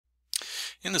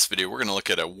In this video, we're going to look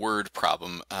at a word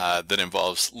problem that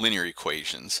involves linear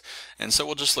equations. And so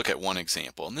we'll just look at one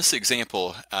example. And this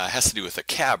example has to do with a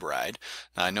cab ride.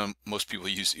 Now, I know most people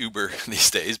use Uber these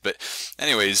days, but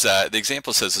anyways, the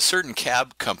example says a certain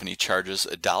cab company charges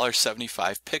a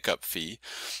 $1.75 pickup fee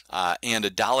and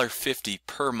a $1.50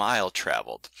 per mile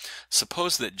traveled.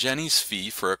 Suppose that Jenny's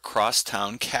fee for a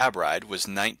cross-town cab ride was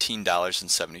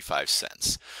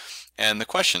 $19.75. And the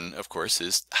question, of course,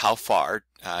 is how far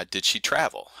did she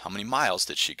travel? How many miles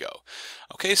did she go?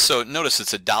 Okay, so notice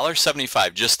it's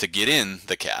 $1.75 just to get in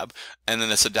the cab, and then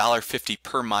it's $1.50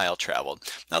 per mile traveled.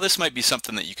 Now this might be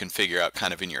something that you can figure out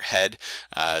kind of in your head,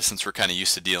 since we're kind of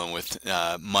used to dealing with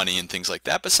money and things like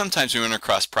that, but sometimes we run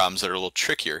across problems that are a little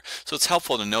trickier, so it's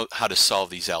helpful to know how to solve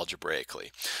these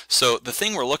algebraically. So the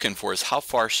thing we're looking for is how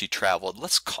far she traveled.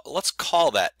 Let's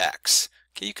call that x.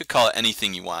 Okay, you could call it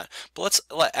anything you want, but let's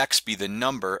let x be the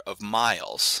number of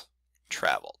miles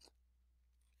traveled.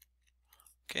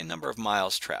 Okay, number of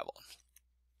miles traveled.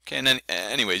 Okay, and then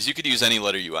anyways, you could use any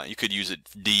letter you want. You could use it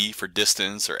D for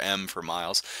distance or M for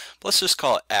miles. But let's just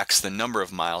call it x, the number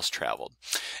of miles traveled.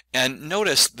 And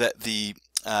notice that the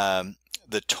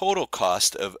total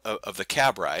cost of the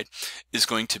cab ride is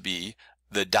going to be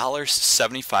the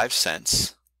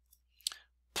 $1.75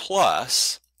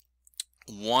 plus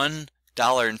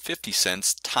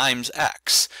 $1.50 times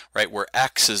x, right, where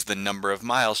x is the number of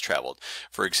miles traveled.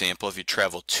 For example, if you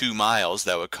travel 2 miles,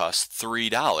 that would cost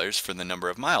 $3 for the number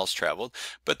of miles traveled,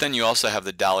 but then you also have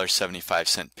the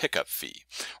 $1.75 pickup fee,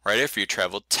 right? If you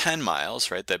traveled 10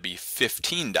 miles, right, that'd be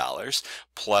 $15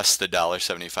 plus the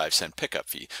 $1.75 pickup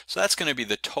fee. So that's going to be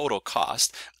the total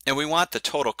cost, and we want the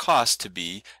total cost to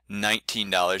be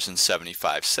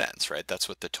 $19.75, right? That's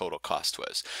what the total cost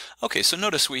was. Okay, so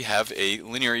notice we have a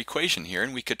linear equation here,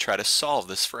 and we could try to solve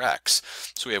this for x.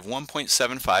 So we have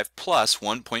 1.75 plus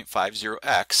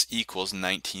 1.50x equals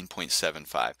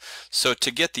 19.75. So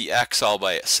to get the x all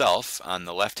by itself on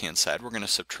the left-hand side, we're going to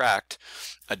subtract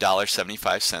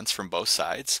 $1.75 from both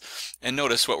sides. And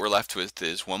notice what we're left with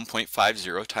is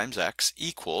 1.50 times x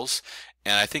equals,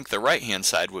 and I think the right-hand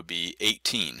side would be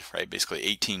 18, right? Basically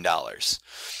 $18.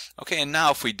 Okay, and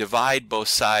now if we divide both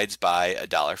sides by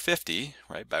 $1.50,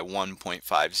 right, by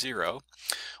 1.50,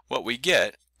 what we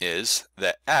get is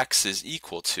that x is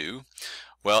equal to,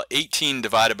 well, 18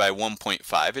 divided by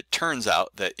 1.5. It turns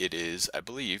out that it is, I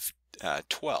believe,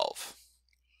 12.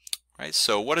 Right,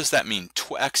 so what does that mean?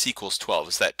 X equals 12.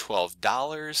 Is that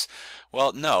 $12?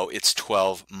 Well, no, it's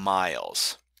 12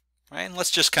 miles. Right, and let's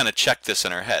just kind of check this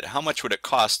in our head. How much would it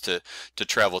cost to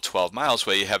travel 12 miles?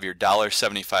 Well, you have your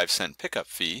 $1.75 pickup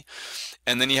fee,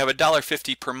 and then you have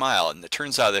 $1.50 per mile. And it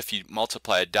turns out that if you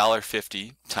multiply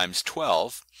 $1.50 times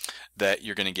 12, that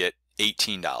you're going to get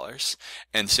 $18.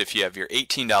 And so if you have your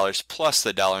 $18 plus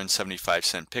the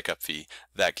 $1.75 pickup fee,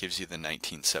 that gives you the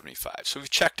 $19.75. So we've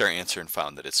checked our answer and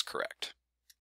found that it's correct.